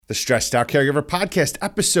The Stressed Out Caregiver Podcast,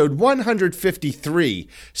 episode 153.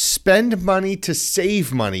 Spend money to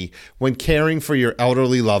save money when caring for your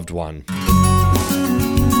elderly loved one.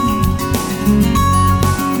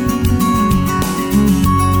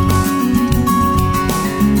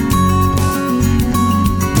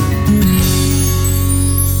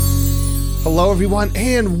 Hello, everyone,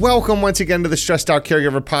 and welcome once again to the Stressed Out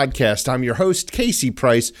Caregiver Podcast. I'm your host, Casey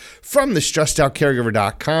Price from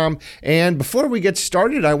thestressedoutcaregiver.com. And before we get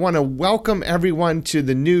started, I want to welcome everyone to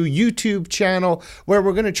the new YouTube channel where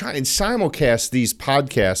we're going to try and simulcast these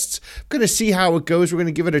podcasts. I'm going to see how it goes. We're going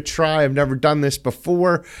to give it a try. I've never done this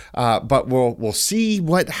before, but we'll see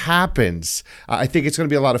what happens. I think it's going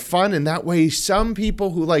to be a lot of fun, and that way some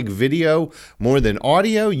people who like video more than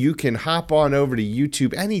audio, you can hop on over to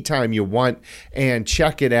YouTube anytime you want and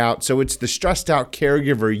check it out. So it's the Stressed Out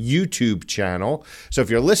Caregiver YouTube channel. So if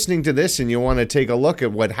you're listening to this and you want to take a look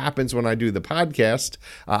at what happens when I do the podcast,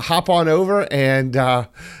 hop on over and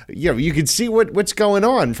you can see what's going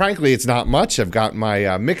on. Frankly, it's not much. I've got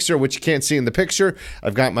my mixer, which you can't see in the picture.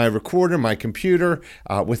 I've got my recorder, my computer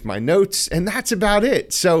with my notes, and that's about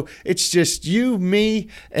it. So it's just you, me,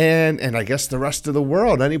 and I guess the rest of the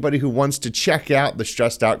world, anybody who wants to check out the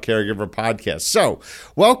Stressed Out Caregiver podcast. So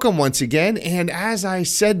welcome once again. And as I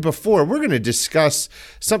said before, we're going to discuss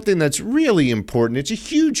something that's really important. It's a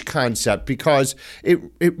huge concept because it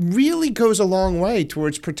really goes a long way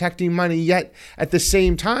towards protecting money, yet at the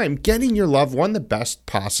same time, getting your loved one the best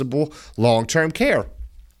possible long-term care.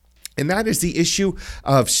 And that is the issue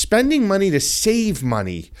of spending money to save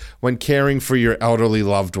money when caring for your elderly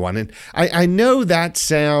loved one. And I know that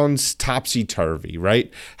sounds topsy-turvy,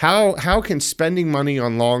 right? How can spending money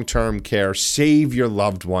on long-term care save your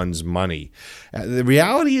loved one's money? The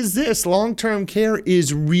reality is this: long-term care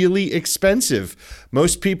is really expensive.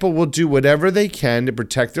 Most people will do whatever they can to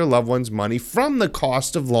protect their loved one's money from the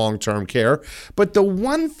cost of long-term care. But the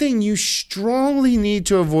one thing you strongly need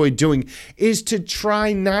to avoid doing is to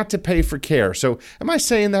try not to pay for care. So am I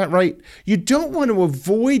saying that right? You don't want to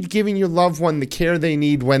avoid giving your loved one the care they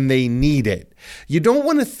need when they need it. You don't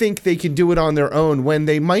want to think they can do it on their own when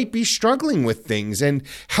they might be struggling with things, and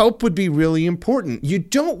help would be really important. You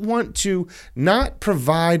don't want to not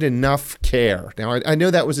provide enough care. Now, I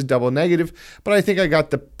know that was a double negative, but I think I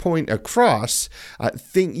got the point across.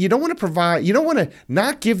 You don't want to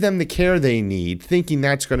not give them the care they need, thinking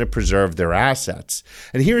that's going to preserve their assets.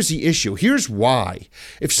 And here's the issue. Here's why.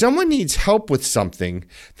 If someone needs help with something,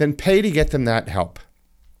 then pay to get them that help.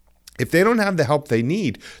 If they don't have the help they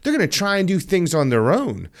need, they're going to try and do things on their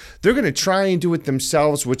own. They're going to try and do it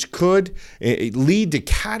themselves, which could lead to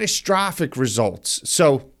catastrophic results.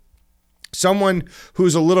 So someone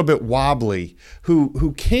who's a little bit wobbly,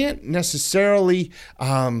 who can't necessarily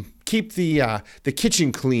keep the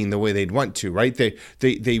kitchen clean the way they'd want to, right?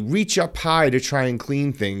 They reach up high to try and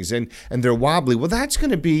clean things, and they're wobbly. Well, that's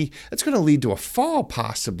going to lead to a fall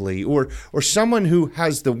possibly, or someone who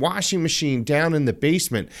has the washing machine down in the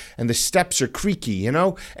basement and the steps are creaky,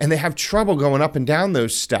 and they have trouble going up and down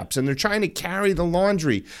those steps, and they're trying to carry the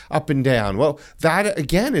laundry up and down. Well, that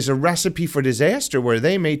again is a recipe for disaster where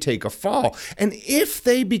they may take a fall. And if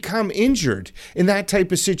they become injured in that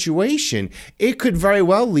type of situation, it could very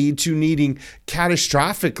well lead to needing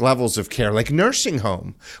catastrophic levels of care, like nursing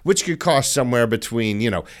home, which could cost somewhere between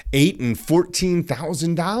 $8,000 and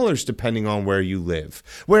 $14,000 depending on where you live.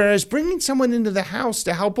 Whereas bringing someone into the house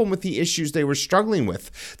to help them with the issues they were struggling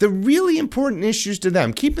with, the really important issues to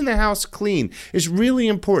them, keeping the house clean is really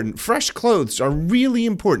important. Fresh clothes are really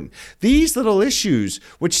important. These little issues,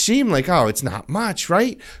 which seem like, it's not much,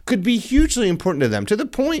 right, could be hugely important to them, to the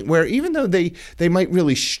point where even though they might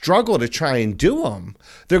really struggle to try and do them,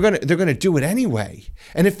 they're going to do it anyway.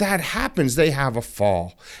 And if that happens, they have a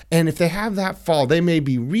fall. And if they have that fall, they may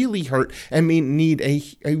be really hurt and may need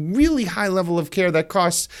a really high level of care that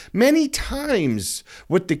costs many times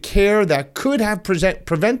what the care that could have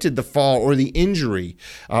prevented the fall or the injury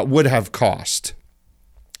would have cost.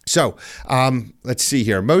 So let's see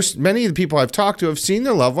here. Many of the people I've talked to have seen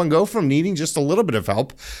their loved one go from needing just a little bit of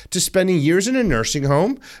help to spending years in a nursing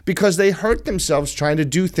home because they hurt themselves trying to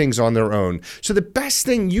do things on their own. So the best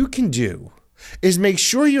thing you can do is make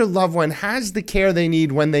sure your loved one has the care they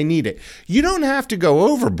need when they need it. You don't have to go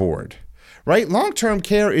overboard, right? Long-term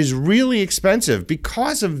care is really expensive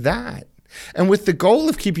because of that. And with the goal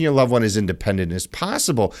of keeping your loved one as independent as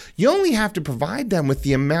possible, you only have to provide them with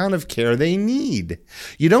the amount of care they need.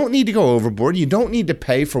 You don't need to go overboard. You don't need to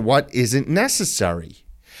pay for what isn't necessary.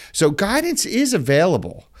 So guidance is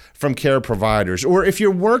available from care providers. Or if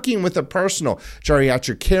you're working with a personal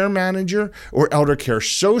geriatric care manager or elder care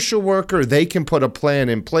social worker, they can put a plan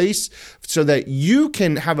in place so that you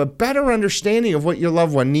can have a better understanding of what your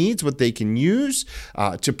loved one needs, what they can use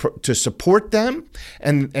to support them,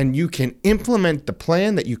 and you can implement the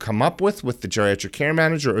plan that you come up with the geriatric care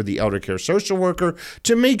manager or the elder care social worker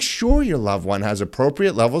to make sure your loved one has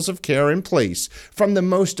appropriate levels of care in place from the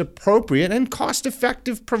most appropriate and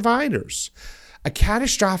cost-effective providers. A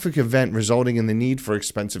catastrophic event resulting in the need for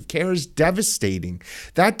expensive care is devastating.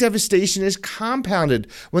 That devastation is compounded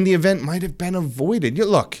when the event might have been avoided.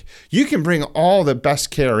 Look, you can bring all the best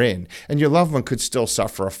care in, and your loved one could still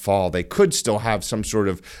suffer a fall. They could still have some sort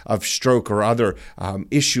of stroke or other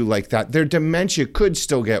issue like that. Their dementia could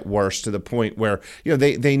still get worse to the point where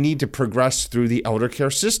they need to progress through the elder care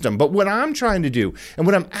system. But what I'm trying to do, and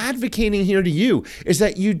what I'm advocating here to you, is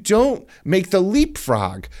that you don't make the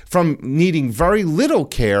leapfrog from needing very little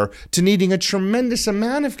care to needing a tremendous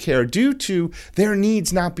amount of care due to their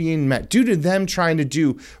needs not being met, due to them trying to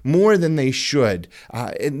do more than they should.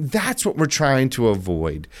 And that's what we're trying to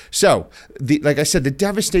avoid. So, like I said, the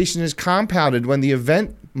devastation is compounded when the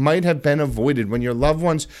event might have been avoided, when your loved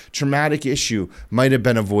one's traumatic issue might have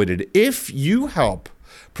been avoided. If you help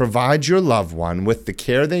provide your loved one with the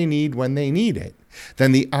care they need when they need it,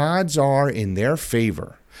 then the odds are in their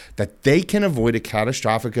favor that they can avoid a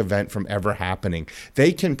catastrophic event from ever happening.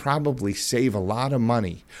 They can probably save a lot of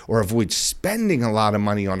money or avoid spending a lot of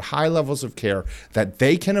money on high levels of care that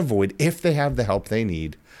they can avoid if they have the help they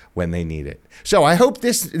need when they need it. So I hope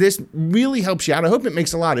this really helps you out. I hope it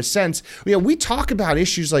makes a lot of sense. We talk about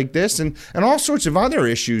issues like this and all sorts of other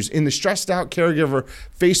issues in the Stressed Out Caregiver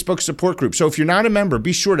Facebook support group. So if you're not a member,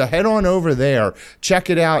 be sure to head on over there, check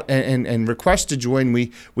it out, and request to join.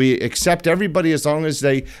 We accept everybody as long as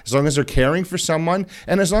they're caring for someone,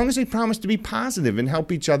 and as long as they promise to be positive and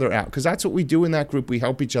help each other out, because that's what we do in that group. We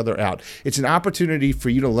help each other out. It's an opportunity for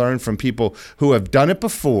you to learn from people who have done it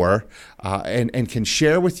before and can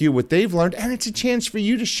share with you what they've learned, and it's a chance for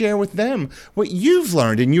you to share with them what you've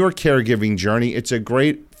learned in your caregiving journey. It's a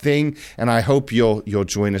great thing, and I hope you'll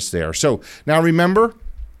join us there. So now remember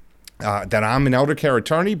that I'm an elder care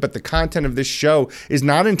attorney, but the content of this show is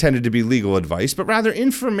not intended to be legal advice, but rather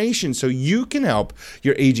information so you can help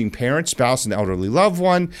your aging parent, spouse, and elderly loved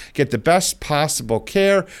one get the best possible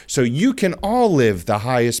care so you can all live the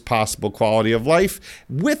highest possible quality of life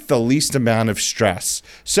with the least amount of stress.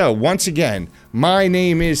 So once again, my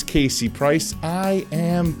name is Casey Price. I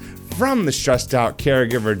am from the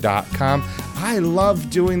StressedOutCaregiver.com. I love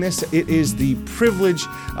doing this. It is the privilege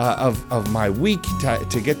of my week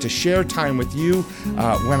to get to share time with you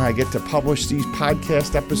when I get to publish these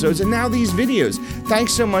podcast episodes and now these videos.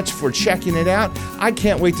 Thanks so much for checking it out. I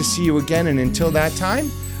can't wait to see you again. And until that time,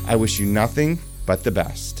 I wish you nothing but the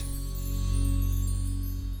best.